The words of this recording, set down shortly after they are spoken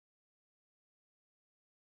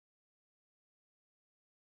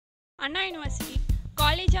Anna university,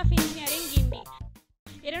 college of engineering கிண்டி.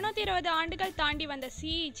 220 ஆண்டுகள் தாண்டி வந்த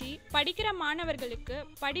சிஇஜி படிக்கிற மாணவர்களுக்கு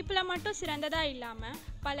படிப்பில் மட்டும் சிறந்ததாக இல்லாமல்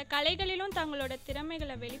பல கலைகளிலும் தங்களோட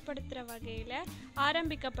திறமைகளை வெளிப்படுத்துகிற வகையில்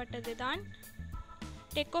ஆரம்பிக்கப்பட்டது தான்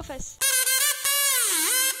டெக்கோஃபெஸ்.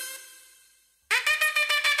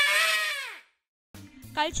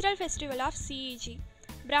 Cultural festival of CEG.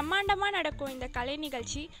 பிரம்மாண்டமாக நடக்கும் இந்த கலை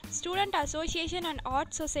நிகழ்ச்சி student association and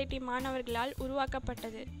art society மாணவர்களால்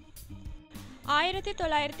உருவாக்கப்பட்டது.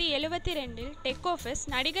 1972 டெக்கோஃபெஸ்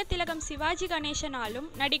நடிகர் திலகம் சிவாஜி கணேசனாலும்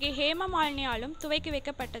நடிகை ஹேமா மாலினியாலும் துவக்கி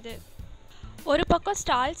வைக்கப்பட்டது. ஒரு பக்கம்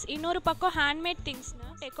ஸ்டால்ஸ், இன்னொரு பக்கம் ஹேண்ட்மேட் திங்ஸ்னு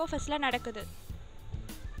டெக்கோஃபெஸில் நடக்குது.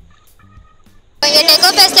 இங்கே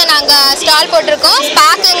டெக்கோஃபெஸ்ட்டில் நாங்கள் ஸ்டால் போட்டிருக்கோம்.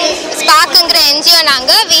 ஸ்பார்க்குங்கிற என்ஜிஓ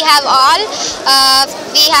நாங்கள்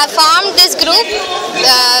we have formed this group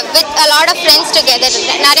with a lot of friends together.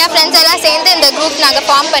 நிறையா ஃப்ரெண்ட்ஸ் எல்லாம் சேர்ந்து இந்த குரூப் நாங்கள்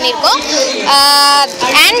ஃபார்ம் பண்ணியிருக்கோம்.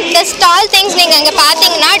 அண்ட் the stall things நீங்கள் இங்கே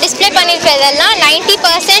பார்த்தீங்கன்னா display பண்ணியிருக்கிறதெல்லாம்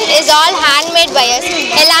 90% is all handmade by us.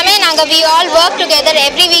 எல்லாமே நாங்கள் we all work together.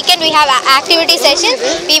 Every weekend we have activity sessions.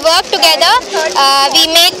 We work together. We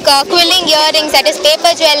make quilling earrings, that is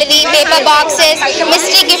paper jewelry, paper boxes,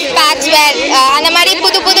 mystery gift packs where அந்த மாதிரி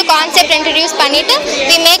புது concept introduce பண்ணிட்டு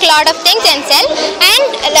we make lot of things and sell. And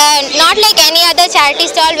not like any other charity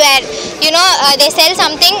stall where they sell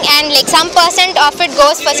something and like some percent of it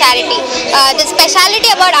goes for charity. The speciality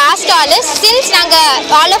about our stall is since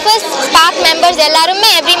all of us Spark members எல்லாருமே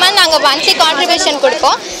every month நாங்கள் monthly contribution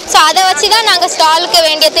கொடுப்போம். So அதை வச்சு தான் நாங்கள் ஸ்டாலுக்கு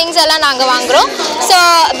வேண்டிய things எல்லாம் நாங்கள் வாங்குகிறோம். So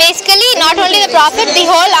basically not only the profit, the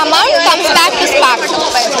whole amount comes back to spark.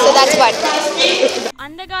 So that's what.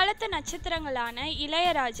 அந்த காலத்து நட்சத்திரங்களான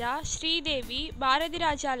இளையராஜா, ஸ்ரீதேவி, பாரதி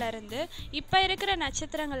ராஜாலிருந்து இப்போ இருக்கிற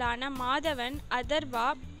நட்சத்திரங்களான மாதவன், அதர்வா,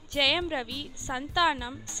 ஜெயம் ரவி,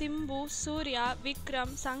 சந்தானம், சிம்பு, சூர்யா,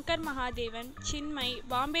 விக்ரம், சங்கர் மகாதேவன், சின்மை,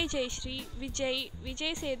 பாம்பே ஜெயஸ்ரீ,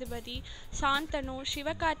 விஜய் சேதுபதி, சாந்தனு,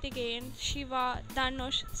 சிவகார்த்திகேயன், சிவா,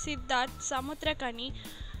 தனுஷ், சித்தார்த், சமுத்திரகனி,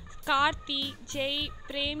 கார்த்தி, ஜெய்,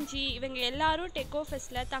 பிரேம்ஜி இவங்க எல்லாரும்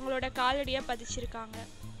டெக்கோஃபெஸ்ட்டில் தங்களோட காலடியை பதிச்சிருக்காங்க.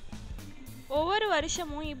 ஒவ்வொரு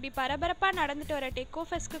வருஷமும் இப்படி பரபரப்பாக நடந்துட்டு வர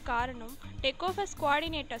டெக்கோஃபெஸ்க்கு காரணம் டெக்கோஃபெஸ்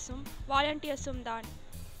கோஆர்டினேட்டர்ஸும் வாலண்டியர்ஸும் தான்.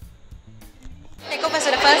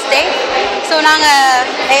 டெக்கோஃபெஸோட ஃபர்ஸ்ட் டே. ஸோ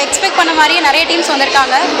நாங்கள் எக்ஸ்பெக்ட் பண்ண மாதிரியே நிறைய டீம்ஸ்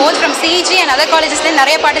வந்திருக்காங்க. Both from CEG and other காலேஜஸ்லேருந்து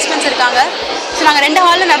நிறைய பார்ட்டிசிபென்ட்ஸ் இருக்காங்க. ஸோ நாங்கள் 2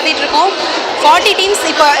 ஹாலில் நடத்திட்டு இருக்கோம். 40 டீம்ஸ்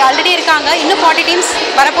இப்போ ஆல்ரெடி இருக்காங்க, இன்னும் 40 டீம்ஸ்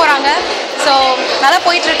வரப்போகிறாங்க. ஸோ நல்லா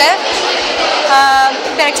போயிட்டுருக்கு.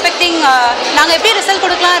 எக்ஸ்பெக்டிங் நாங்கள் எப்படி ரிசல்ட்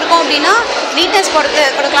கொடுக்கலாம் இருக்கோம் அப்படின்னா நீட்னஸ் பொறுத்து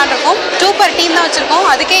கொடுக்கலான் இருக்கோம். 2 per டீம் தான் வச்சுருக்கோம்.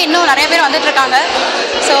 அதுக்கே இன்னும் நிறைய பேர் வந்துட்டுருக்காங்க.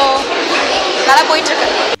 ஸோ நல்லா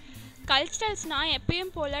போயிட்டுருக்கு. கல்ச்சரல்ஸ்னால்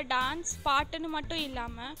எப்பயும் போல் டான்ஸ், பாட்டுன்னு மட்டும்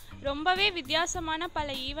இல்லாமல் ரொம்பவே வித்தியாசமான பல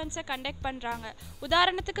ஈவெண்ட்ஸை கண்டக்ட் பண்ணுறாங்க.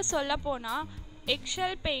 உதாரணத்துக்கு சொல்ல போனால்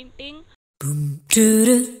எக்ஷல் பெயிண்டிங்,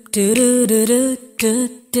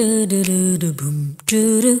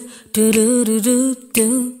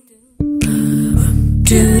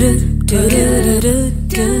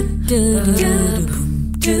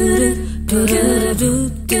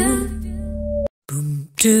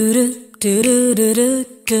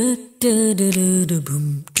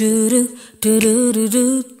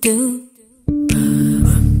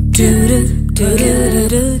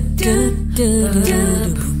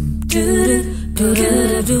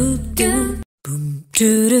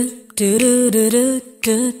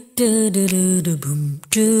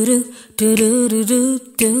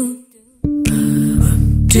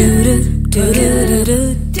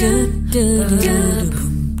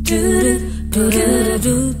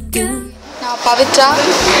 நான் பவித்ரா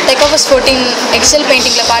டெக்கோஃபெஸ் 14 எக்ஸல்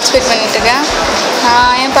பெயிண்டிங்கில் பார்ட்டிசிபேட் பண்ணிகிட்ருக்கேன்.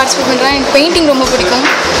 நான் ஏன் பார்ட்டிசிபேட் பண்ணுறேன், எனக்கு பெயிண்டிங் ரொம்ப பிடிக்கும்.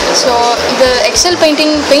 ஸோ இது எக்ஸல்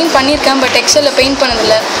பெயிண்டிங் பெயிண்ட் பண்ணியிருக்கேன், பட் எக்ஸலில் பெயிண்ட்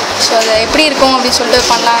பண்ணதில்லை. ஸோ அது எப்படி இருக்கும் அப்படின்னு சொல்லிட்டு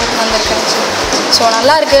பண்ணலான்னு வந்திருக்கேன். ஸோ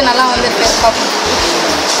நல்லா இருக்குது, நல்லா வந்திருக்கு. பார்ப்போம்.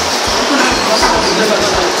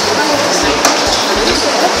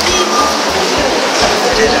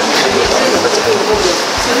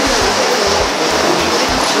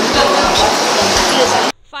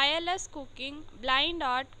 Wireless cooking, blind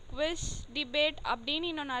art, quiz, debate அப்படின்னு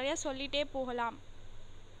இன்னும் நிறைய சொல்லிட்டே போகலாம்.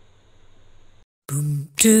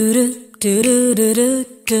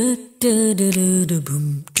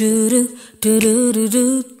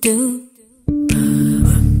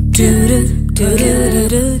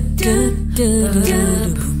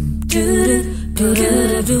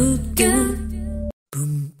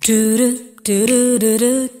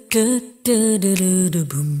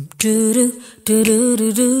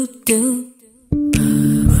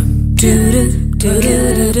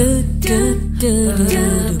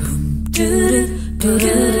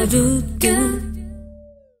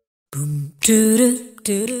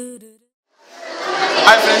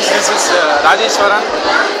 This is Rajeshwaran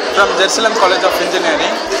from Jerusalem College of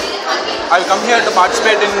Engineering. I come here to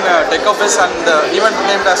participate in Techofes and event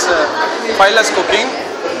named as Fireless Cooking.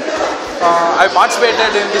 I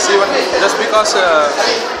participated in this event just because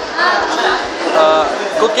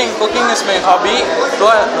cooking is my hobby.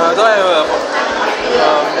 Though I have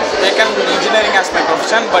taken engineering as my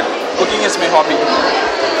profession, but cooking is my hobby.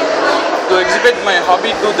 To exhibit my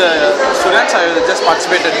hobby to the students, I just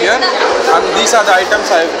participated here, and these are the items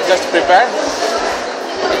I have just prepared.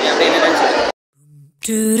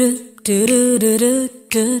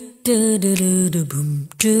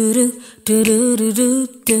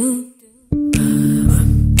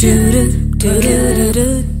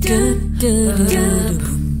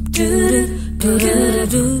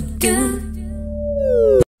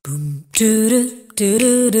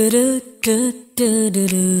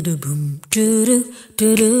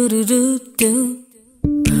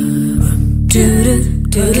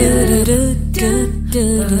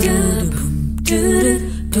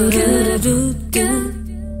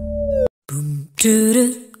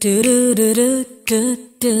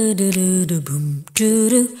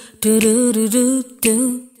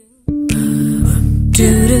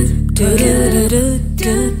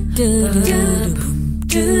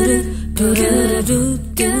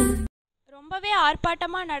 ரொம்பவே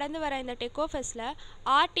ஆர்ப்பாட்டமாக நடந்து வர இந்த டெக்கோஃபெஸ்ல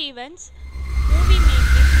art events, movie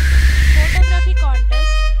making, photography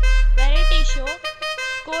contest, variety show,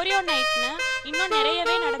 choreo நைட்னு இன்னும்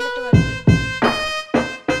நிறையவே நடந்துட்டு வருது.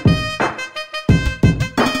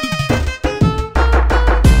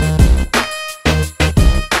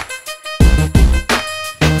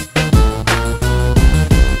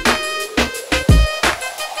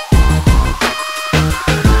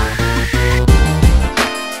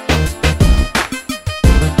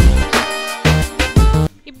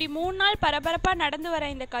 இப்படி 3 நாள் பரபரப்பாக நடந்து வர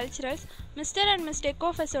இந்த கல்ச்சுரல்ஸ் மிஸ்டர் அண்ட் மிஸ்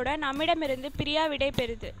டெக்கோஃபெஸோட நம்மிடமிருந்து பிரியா விடை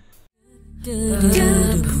பெறுது.